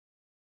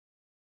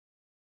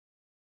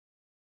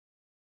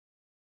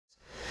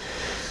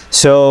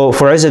So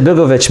for Izzat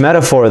Begovic,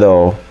 metaphor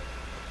though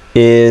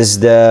is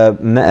the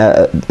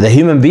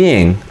human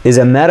being is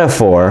a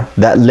metaphor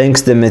that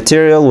links the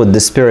material with the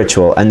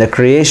spiritual and the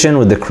creation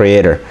with the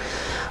creator.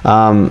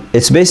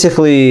 It's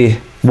basically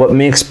what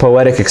makes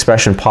poetic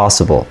expression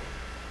possible.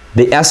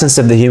 The essence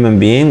of the human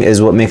being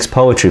is what makes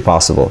poetry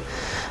possible.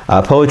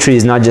 Poetry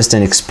is not just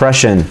an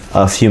expression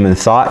of human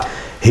thought.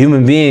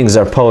 Human beings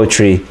are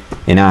poetry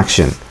in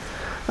action.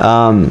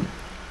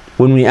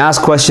 When we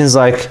ask questions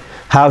like,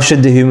 how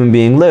should the human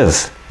being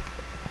live?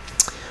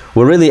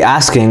 We're really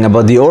asking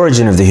about the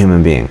origin of the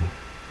human being.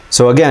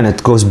 So again,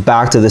 it goes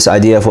back to this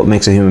idea of what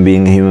makes a human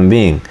being a human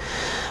being.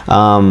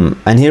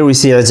 And here we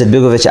see Izzat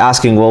Begovic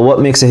asking, well, what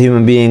makes a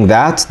human being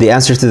that? The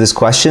answer to this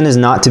question is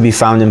not to be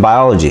found in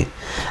biology.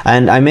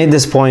 And I made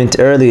this point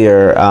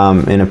earlier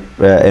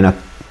in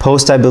a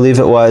post, I believe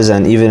it was,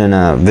 and even in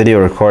a video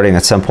recording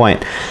at some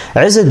point.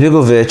 Izzat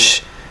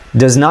Begovic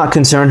does not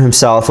concern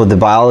himself with the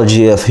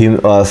biology of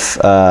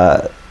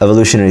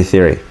evolutionary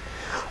theory,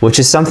 which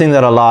is something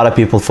that a lot of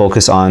people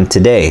focus on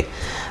today.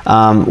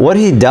 What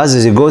he does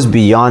is he goes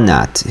beyond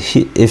that.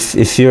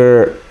 If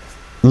you're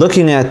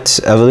looking at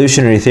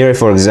evolutionary theory,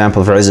 for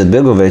example, for Izzat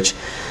Begovic,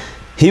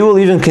 he will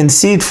even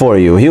concede for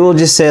you. He will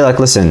just say, like,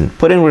 listen,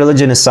 putting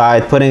religion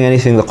aside, putting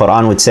anything the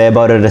Quran would say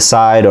about it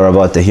aside, or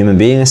about the human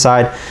being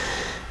aside,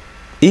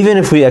 even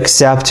if we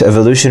accept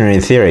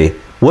evolutionary theory,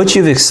 what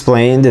you've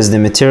explained is the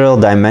material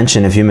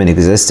dimension of human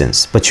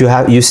existence, but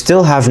you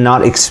still have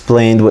not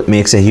explained what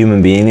makes a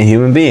human being a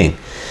human being.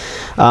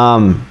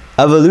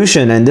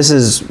 Evolution, and this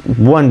is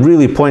one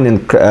really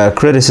poignant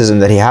criticism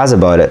that he has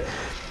about it,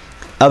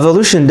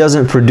 evolution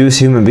doesn't produce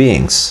human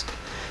beings.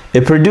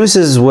 It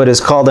produces what is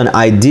called an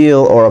ideal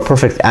or a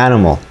perfect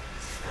animal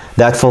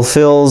that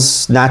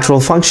fulfills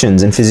natural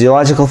functions and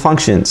physiological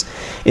functions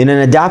in an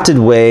adapted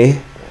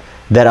way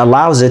that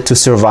allows it to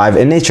survive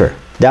in nature.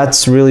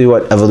 That's really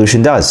what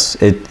evolution does.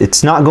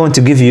 It's not going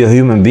to give you a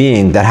human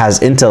being that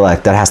has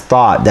intellect, that has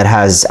thought, that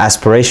has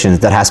aspirations,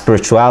 that has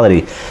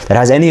spirituality, that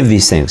has any of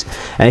these things.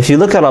 And if you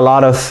look at a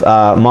lot of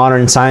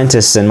modern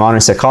scientists and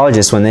modern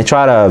psychologists, when they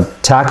try to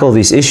tackle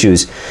these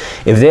issues,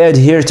 if they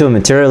adhere to a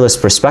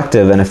materialist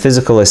perspective and a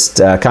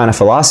physicalist kind of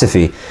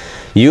philosophy,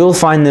 you'll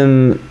find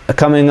them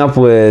coming up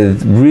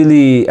with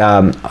really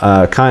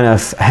kind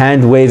of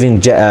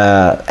hand-waving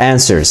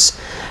answers.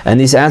 And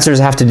these answers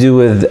have to do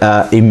with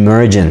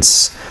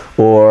emergence,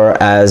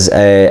 or as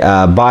a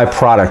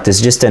byproduct. It's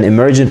just an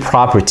emergent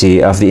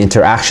property of the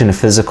interaction of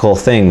physical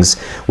things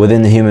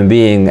within the human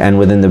being and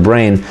within the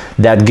brain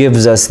that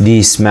gives us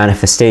these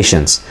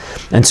manifestations.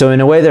 And so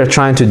in a way, they're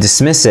trying to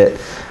dismiss it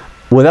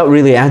without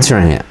really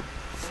answering it.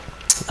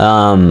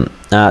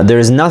 There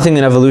is nothing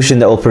in evolution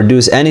that will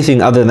produce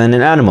anything other than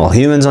an animal.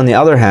 Humans, on the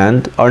other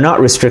hand, are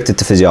not restricted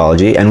to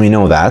physiology, and we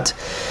know that,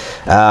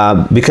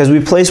 because we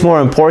place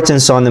more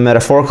importance on the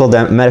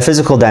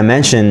metaphysical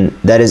dimension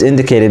that is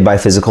indicated by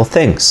physical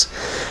things.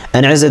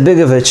 And Izzat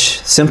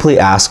Begovic simply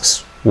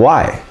asks,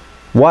 why?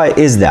 Why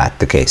is that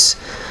the case?